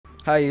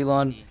Hi,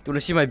 Elon. Do you want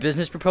to see my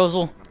business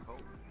proposal?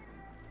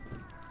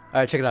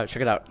 Alright, check it out,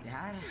 check it out.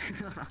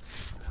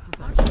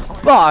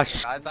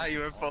 Bosh! I thought you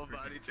were full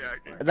body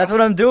tracking. That's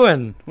what I'm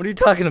doing. What are you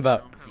talking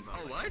about?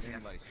 Oh, what?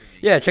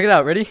 Yeah, check it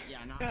out. Ready?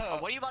 Oh,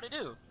 what are you about to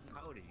do?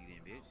 How old is you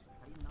then,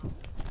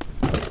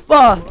 bitch?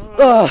 Ah!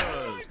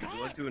 You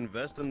want to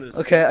invest in this?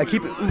 Okay, I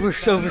keep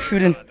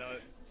overshooting.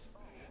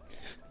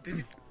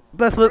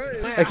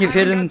 Backflip. I keep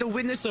hitting. To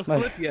witness a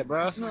flip yet,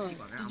 bro.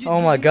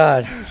 Oh my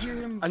god.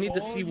 I need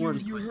to see one.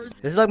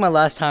 This is like my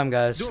last time,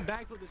 guys.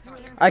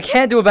 I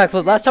can't do a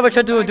backflip. Last time I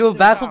tried to do a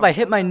backflip, I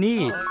hit my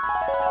knee.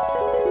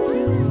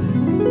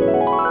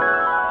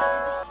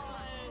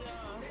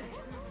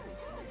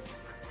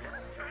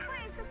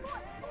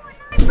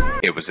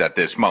 It was at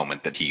this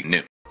moment that he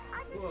knew.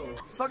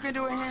 Fucking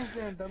do a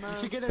handstand, dumbass. You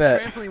should get a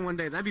Bet. trampoline one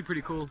day. That'd be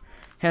pretty cool.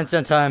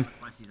 Handstand time.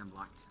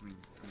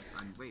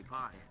 Wait,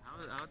 Pi,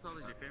 how tall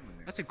is your family?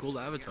 That's a cool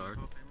avatar.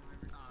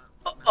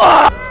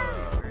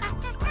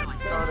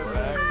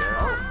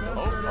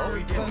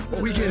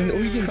 We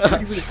can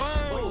start with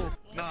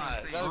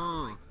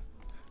Nah,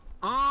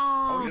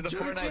 Oh, do the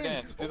Fortnite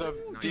dance. Do the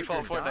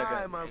default Fortnite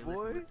dance. My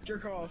boy.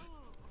 Jerk off.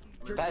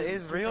 That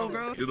is real,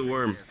 bro? do the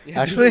worm.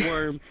 Yeah, Actually? do the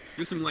worm.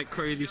 Do some like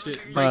crazy shit.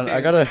 Hold on, I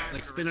Breakdance. gotta.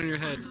 Like spin on your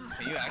head.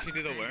 Can you actually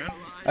do the worm?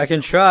 I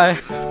can try.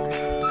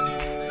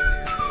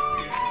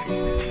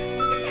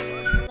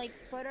 Like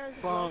photos of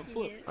Front what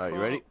flip. you Alright, you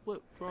ready?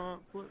 Flip,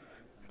 front flip.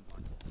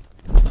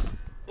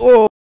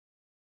 Oh!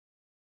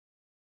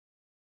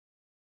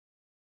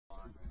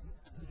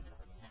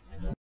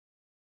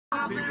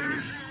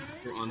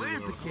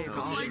 Where's the cake?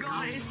 Oh my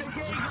god, it's the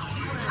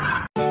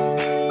cake!